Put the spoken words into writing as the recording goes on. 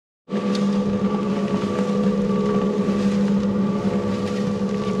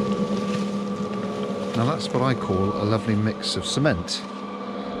that's what I call a lovely mix of cement.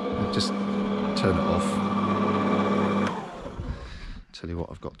 I'll just turn it off. Tell you what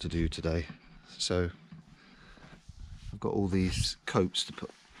I've got to do today. So I've got all these coats to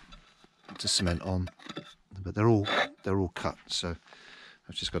put to cement on, but they're all cut, so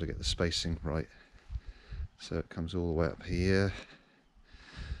I've just got to get the spacing right. So it comes all the way up here,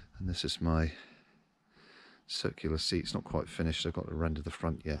 and this is my circular seat. It's not quite finished, I've got to render the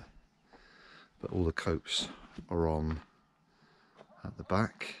front yet, but all the coats are on at the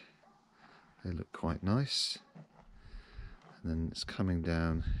back. They look quite nice, and then it's coming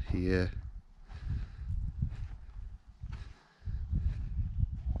down here.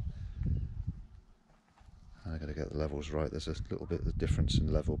 I got to get the levels right. There's a little bit of difference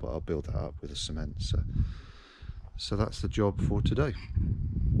in level, but I'll build that up with the cement. So that's the job for today.